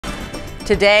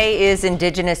Today is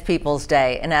Indigenous Peoples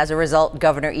Day, and as a result,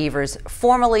 Governor Evers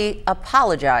formally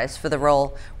apologized for the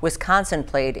role Wisconsin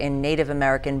played in Native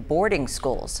American boarding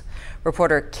schools.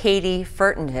 Reporter Katie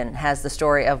Furtenton has the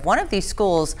story of one of these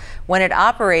schools when it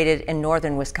operated in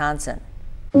northern Wisconsin.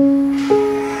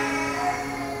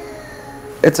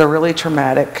 It's a really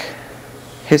traumatic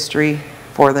history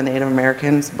for the Native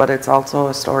Americans, but it's also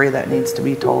a story that needs to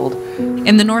be told.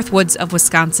 In the North Woods of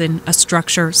Wisconsin, a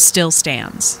structure still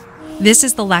stands. This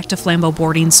is the Lac du Flambeau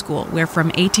boarding school, where from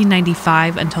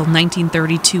 1895 until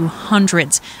 1932,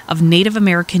 hundreds of Native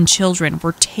American children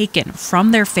were taken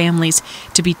from their families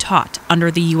to be taught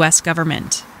under the U.S.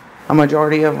 government. A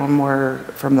majority of them were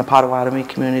from the Potawatomi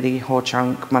community,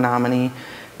 Ho-Chunk, Menominee.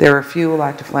 There were a few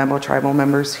Lac du Flambeau tribal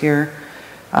members here,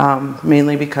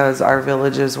 mainly because our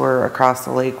villages were across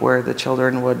the lake where the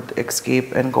children would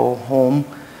escape and go home,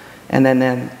 and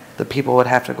then the people would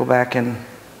have to go back and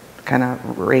kind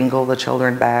of wrangle the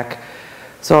children back.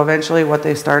 So eventually what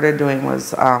they started doing was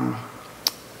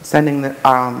sending the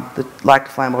Lac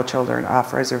du Flambeau children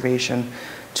off reservation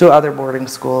to other boarding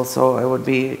schools, so it would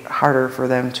be harder for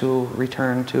them to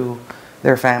return to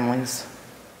their families.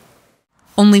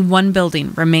 Only one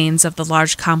building remains of the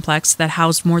large complex that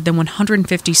housed more than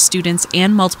 150 students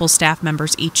and multiple staff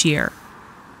members each year.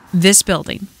 This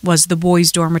building was the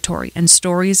boys' dormitory, and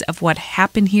stories of what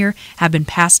happened here have been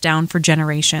passed down for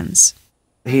generations.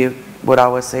 He would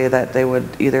always say that they would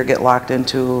either get locked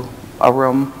into a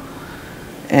room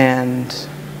and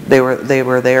they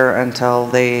were there until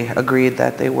they agreed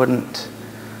that they wouldn't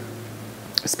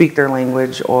speak their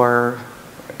language or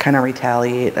kind of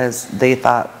retaliate, as they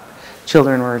thought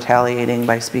children were retaliating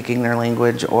by speaking their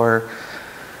language or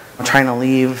trying to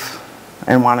leave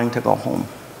and wanting to go home.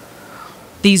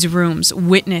 These rooms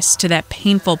witness to that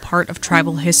painful part of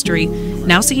tribal history,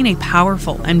 now seeing a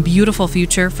powerful and beautiful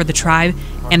future for the tribe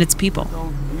and its people.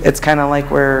 It's kind of like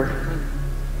we're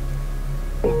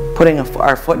putting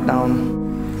our foot down.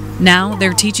 Now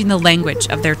they're teaching the language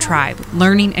of their tribe,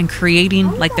 learning and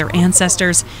creating like their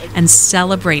ancestors, and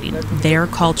celebrating their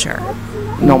culture.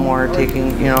 No more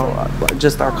taking,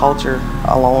 just our culture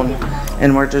alone,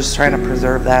 and we're just trying to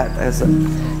preserve that as,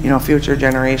 future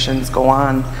generations go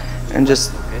on, and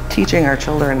just teaching our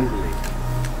children,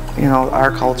 our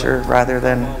culture rather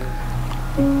than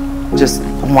just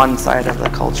one side of the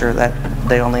culture that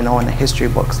they only know in the history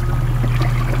books.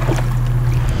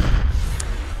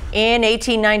 In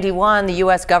 1891, the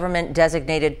U.S. government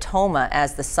designated Tomah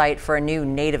as the site for a new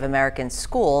Native American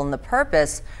school, and the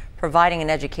purpose, providing an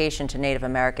education to Native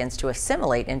Americans to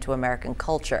assimilate into American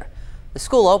culture. The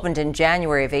school opened in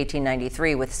January of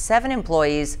 1893 with 7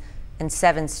 employees and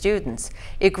 7 students.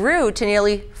 It grew to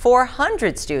nearly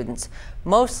 400 students,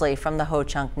 mostly from the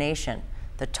Ho-Chunk Nation.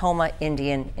 The Tomah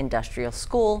Indian Industrial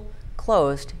School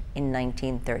closed in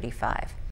 1935.